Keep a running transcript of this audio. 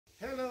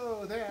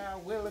there,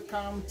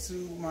 welcome to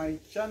my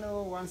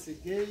channel once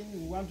again.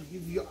 We want to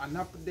give you an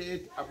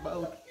update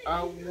about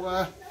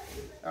our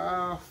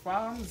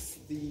farms,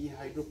 the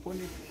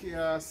hydroponic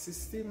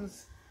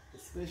systems,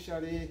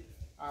 especially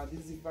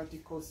these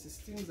vertical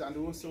systems, and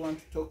we also want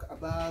to talk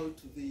about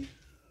the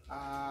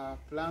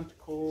plant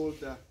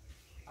called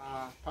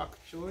Bok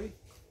Choi.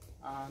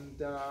 And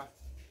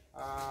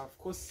of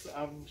course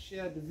I've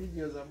shared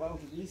videos about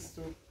this,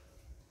 so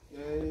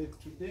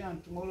today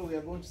and tomorrow we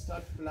are going to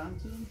start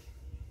planting.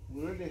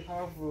 We already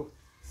have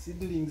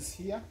seedlings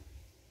here.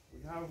 We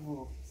have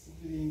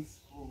seedlings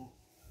for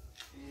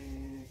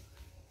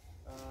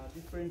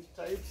different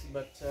types,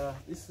 but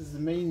this is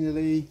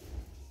mainly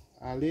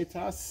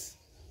lettuce,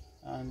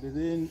 and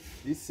then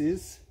this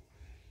is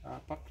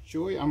Bok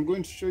Choi. I'm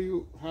going to show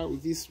you how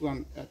this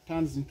one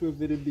turns into a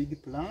very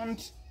big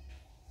plant.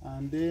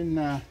 And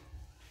then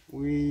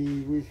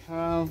we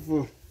have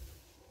what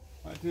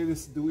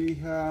else do we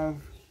have?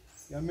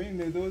 Yeah,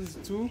 mainly those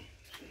two.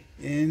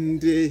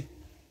 And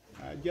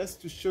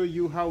just to show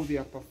you how they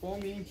are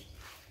performing,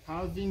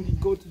 having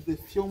got the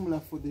formula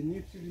for the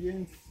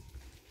nutrients,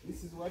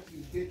 this is what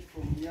you get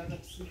from the other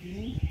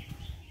seedling.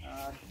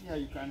 Here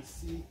you can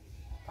see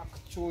Bok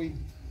Choi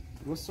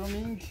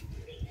blossoming.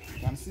 You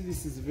can see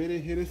this is very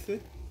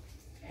healthy.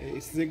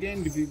 It's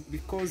again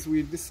because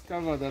we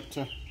discover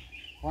that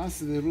once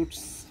the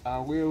roots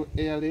are well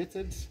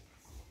aerated,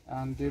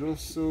 and then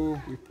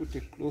also we put a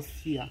cloth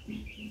here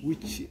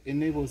which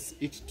enables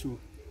it to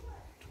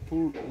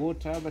pull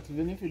water. But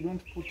even if you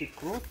don't put a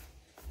cloth,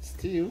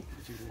 still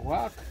it will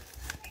work.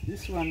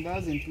 This one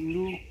doesn't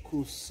look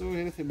so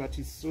healthy, but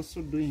it's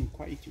also doing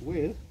quite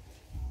well.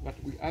 But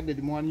we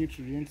added more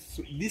nutrients,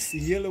 so this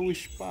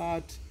yellowish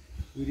part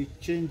will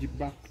change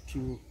back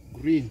to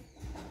green.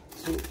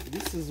 So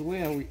this is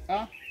where we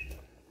are.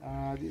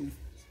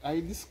 I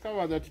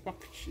discovered that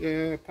Bok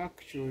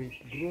Choi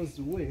grows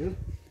well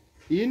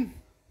in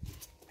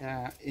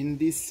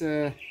this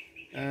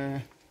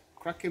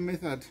Kratky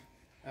method,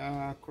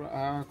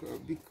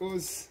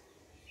 because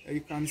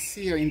you can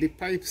see here in the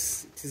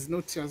pipes it has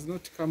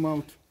not come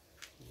out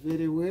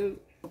very well,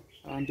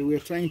 and we are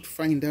trying to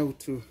find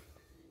out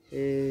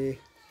the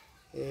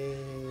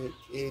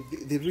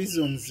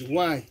reasons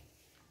why.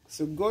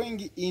 So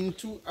going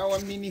into our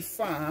mini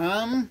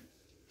farm,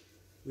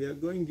 we are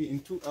going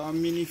into our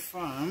mini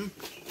farm.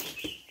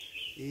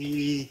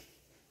 This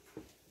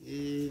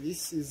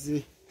is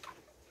a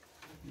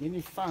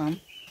mini farm.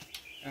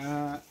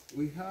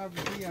 We have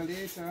here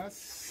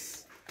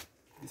lettuce.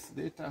 This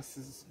lettuce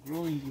is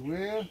growing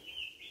well.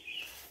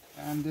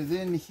 And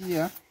then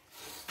here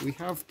we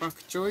have Bok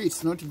Choi.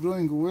 It's not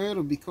growing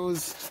well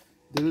because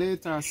the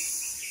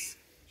lettuce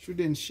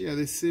shouldn't share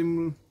the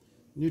same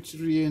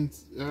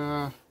nutrients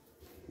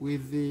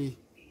with the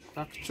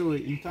Bok Choi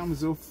in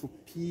terms of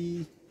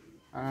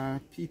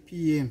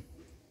ppm.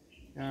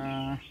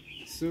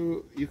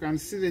 So you can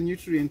see the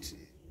nutrient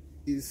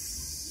is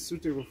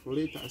suitable for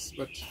lettuce,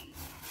 but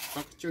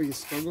Bok Choi is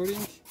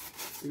struggling.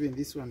 Even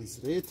this one is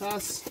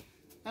lettuce,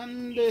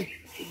 and the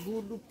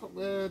good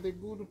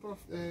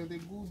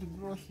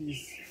growth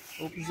is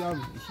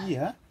observed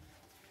here.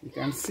 You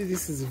can see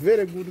this is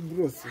very good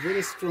growth,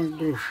 very strong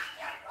growth.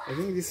 I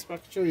think this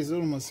Bok Choi is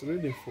almost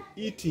ready for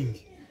eating.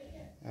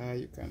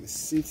 You can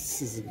see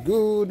this is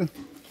good.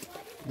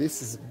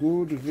 This is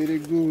good, very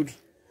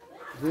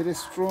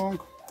strong,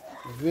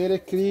 very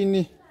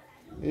clean,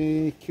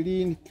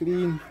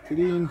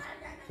 clean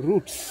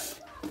roots.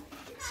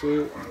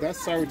 So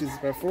that's how it is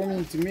performing.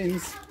 It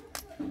means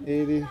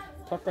the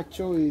Bok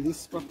Choi,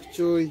 this Bok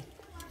Choi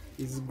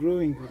is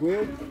growing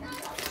well.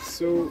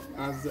 So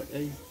as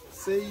I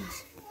said,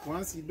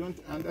 once you don't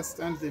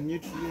understand the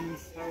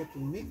nutrients, how to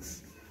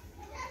mix,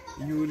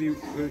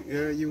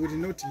 you will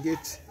not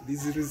get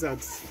these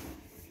results.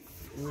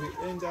 You will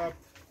end up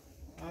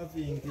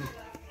having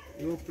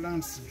your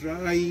plants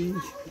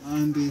drying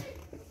and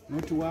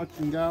not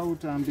working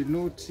out, and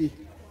not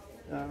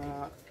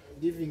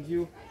giving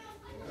you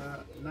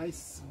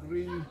nice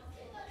green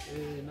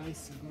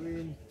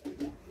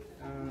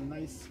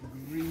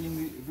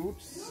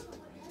roots.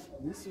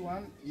 This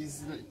one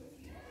is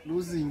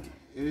losing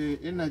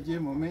energy,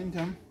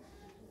 momentum.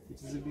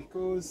 It is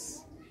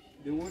because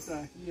the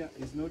water here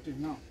is not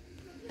enough.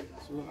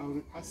 So I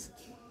will ask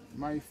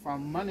my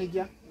farm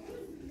manager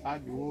to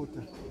add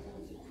water.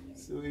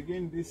 So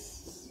again,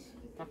 this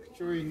Bok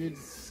Choi needs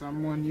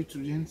some more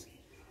nutrients.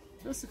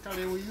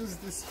 Basically, we use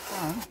this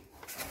farm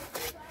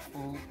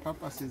for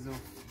purposes of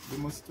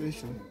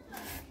demonstration,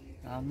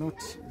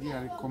 not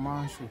really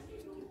commercial.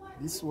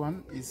 This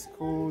one is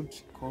called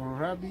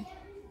kohlrabi.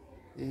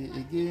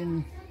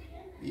 Again,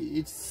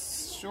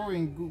 it's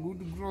showing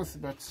good growth,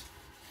 but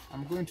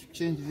I'm going to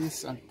change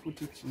this and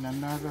put it in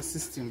another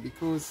system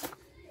because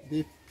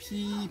the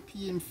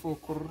ppm for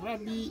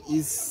kohlrabi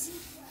is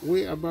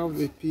way above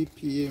the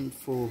ppm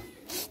for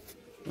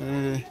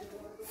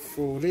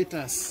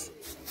lettuce.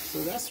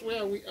 So that's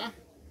where we are.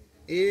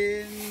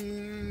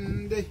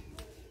 And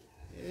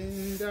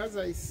as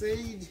I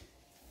said,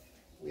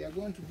 we are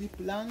going to be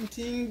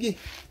planting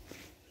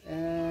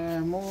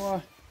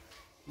more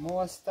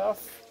more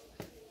stuff.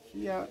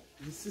 Here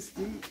the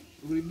system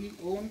will be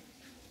on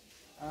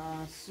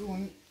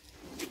soon,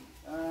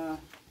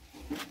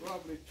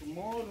 probably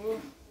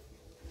tomorrow.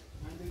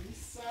 And this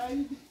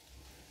side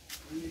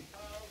we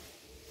have,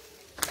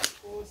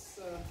 of course,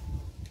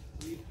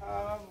 we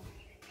have,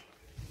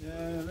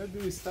 maybe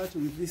we start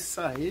with this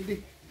side,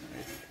 the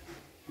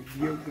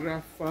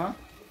geographer.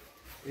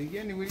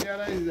 Again, we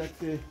realize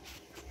that,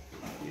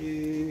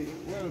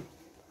 well,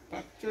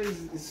 Bok Choi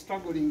is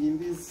struggling in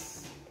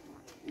these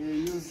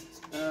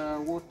used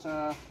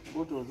water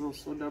bottles or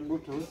soda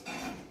bottles.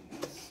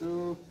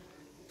 So,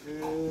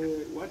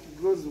 what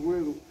grows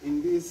well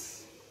in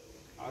this,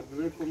 I'd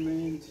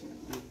recommend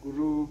you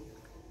grow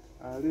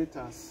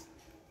lettuce.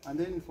 And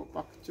then for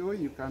Bok Choi,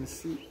 you can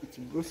see it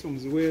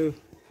blossoms well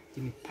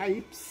in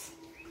pipes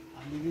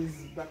and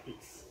these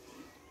buckets.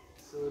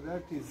 So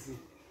that is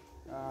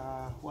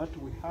what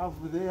we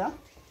have there.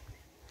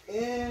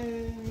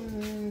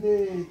 And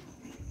this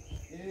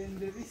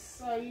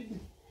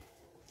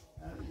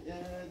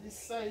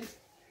side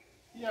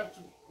here,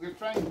 we're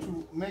trying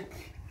to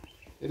make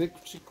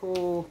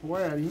electrical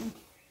wiring,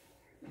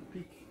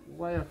 pick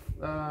wire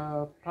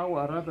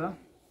power rather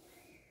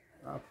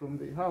from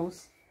the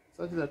house,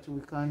 such that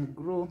we can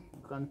grow,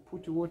 we can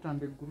put water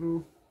and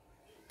grow.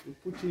 We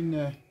put in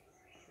a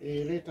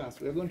lettuce.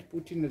 We are going to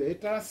put in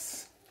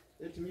lettuce.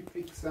 Let me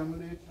pick some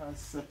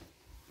lettuce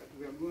that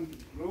we are going to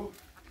grow.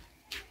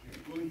 We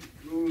are going to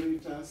grow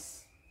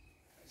lettuce.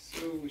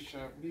 So we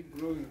shall be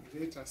growing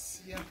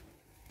lettuce here.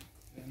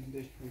 And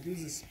we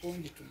use a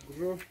sponge to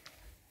grow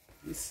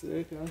this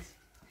lettuce.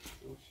 So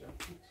we shall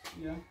put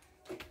here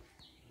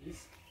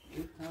this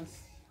lettuce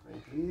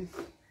like this.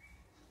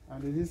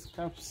 And these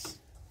caps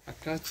are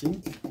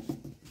touching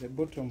the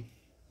bottom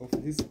of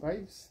these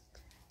pipes.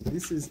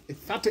 This is a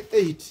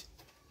 38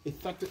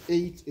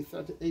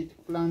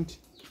 plant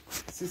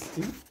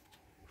system.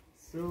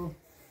 So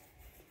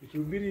it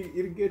will be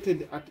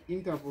irrigated at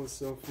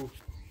intervals of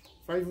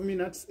 5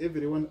 minutes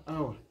every 1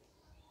 hour.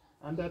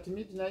 And at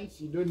midnight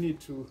you don't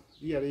need to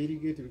really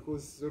irrigate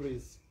because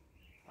it's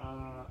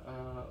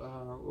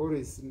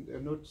always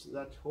not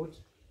that hot.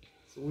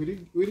 So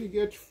we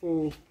irrigate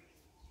for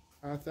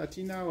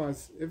 13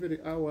 hours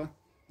every hour.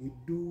 We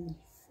do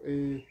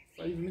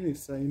 5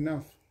 minutes are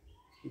enough,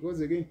 because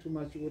again too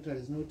much water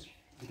is not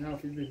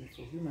enough even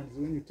for humans.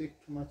 When you take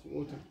too much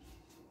water,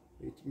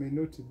 it may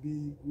not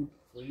be good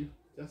for you.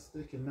 Just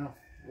take enough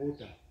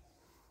water.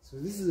 So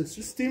this is the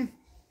system.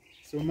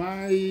 So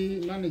my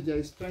manager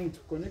is trying to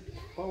connect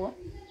power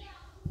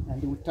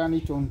and we'll turn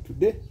it on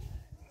today.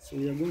 So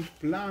we are going to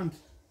plant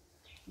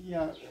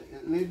here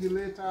lady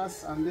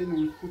lettuce, and then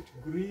we put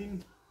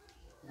green,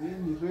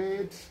 then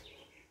red,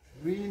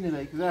 green,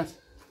 like that,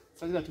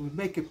 so that we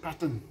make a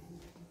pattern.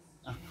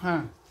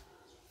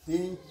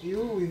 Thank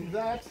you. With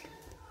that,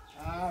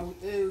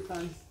 you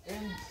can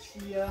end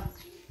here.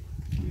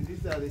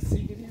 These are the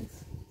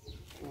seedlings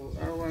for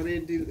our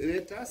ready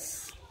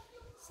lettuce.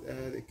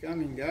 They're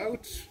coming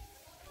out.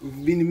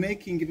 We've been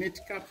making net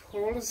cap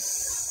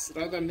holes,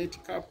 rather net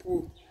caps,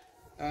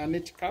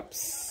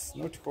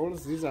 not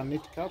holes. These are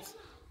net caps.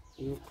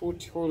 We've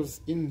put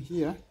holes in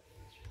here,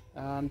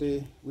 and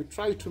we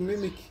try to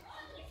mimic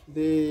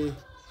the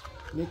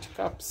net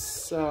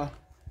caps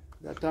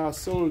that are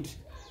sold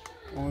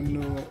on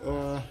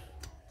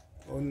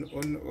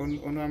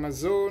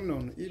Amazon,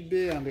 on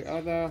eBay, and the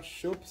other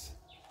shops.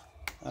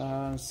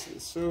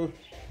 So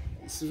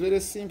it's very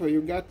simple.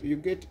 You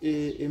get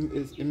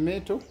a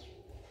metal,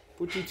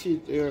 put it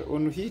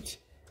on heat,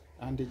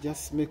 and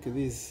just make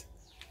this.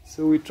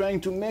 So we're trying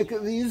to make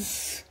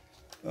this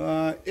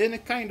any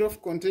kind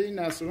of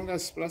container, as long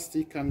as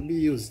plastic can be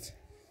used.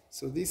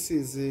 So this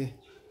is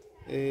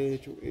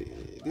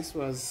this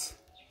was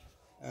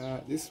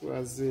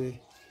a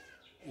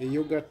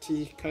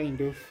yogurty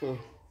kind of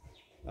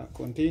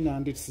container,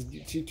 and you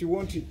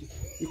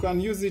can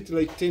use it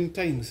like 10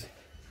 times.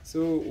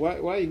 So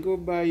why go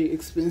buy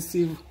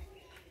expensive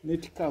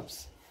net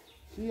caps?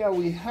 Here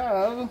we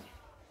have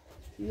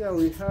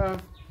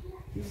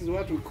this is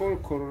what we call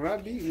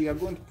kohlrabi. We are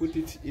going to put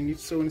it in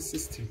its own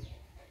system.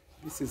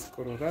 This is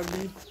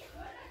kohlrabi.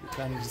 You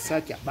can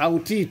research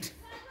about it.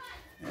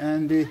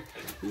 And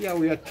here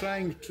we are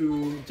trying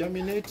to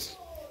germinate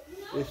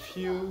a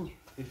few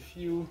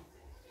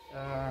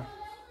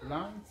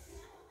plants,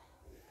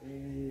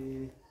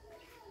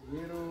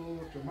 yellow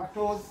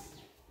tomatoes.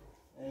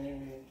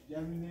 We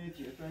are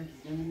trying to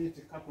germinate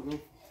a couple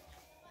of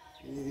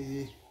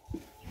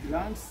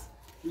plants.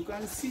 You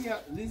can see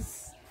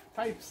these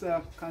pipes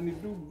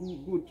can do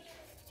good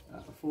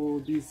for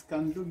this,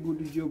 can do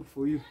good job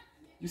for you.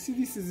 You see,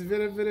 this is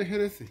very, very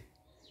healthy,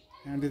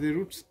 and the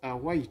roots are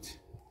white.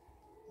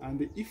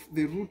 And if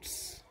the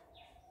roots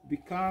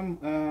become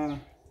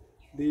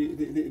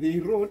they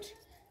rot,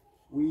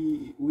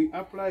 we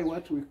apply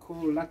what we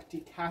call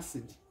lactic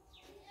acid.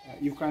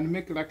 You can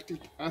make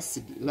lactic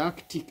acid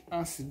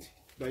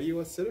by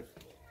yourself.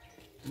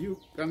 You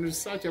can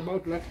research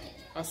about lactic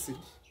acid.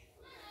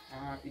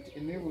 It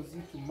enables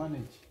you to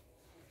manage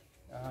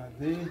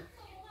the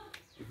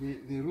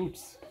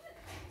roots.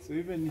 So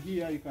even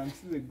here you can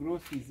see the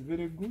growth is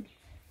very good.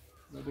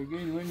 But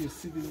again, when you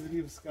see these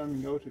leaves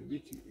coming out a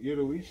bit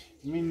yellowish,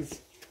 it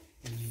means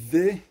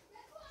the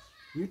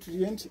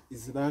nutrient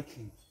is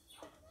lacking.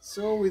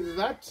 So with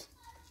that,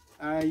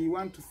 I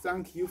want to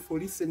thank you for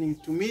listening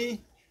to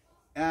me,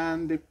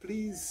 and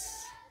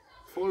please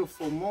follow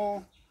for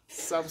more,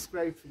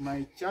 subscribe to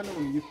my channel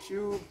on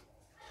YouTube,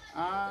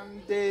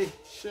 and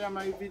share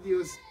my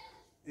videos,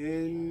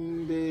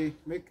 and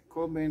make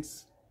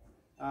comments.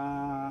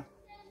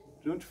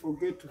 Don't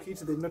forget to hit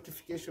the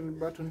notification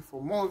button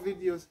for more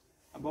videos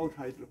about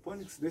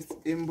hydroponics. Let's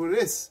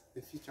embrace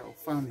the future of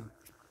farming.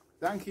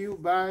 Thank you.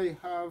 Bye.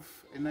 Have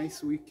a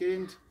nice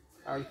weekend.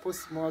 I'll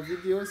post more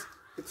videos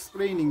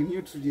explaining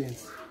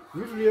nutrients.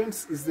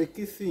 Nutrients is the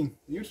key thing.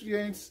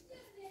 Nutrients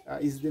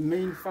is the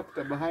main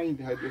factor behind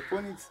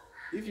hydroponics.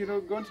 If you're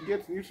not going to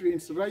get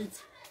nutrients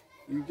right,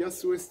 you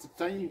just waste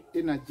time,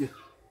 energy.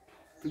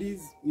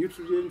 Please,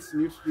 nutrients.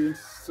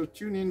 So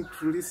tune in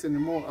to listen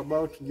more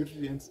about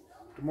nutrients.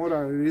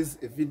 Tomorrow I'll release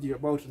a video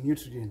about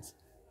nutrients.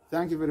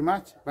 Thank you very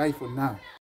much. Bye for now.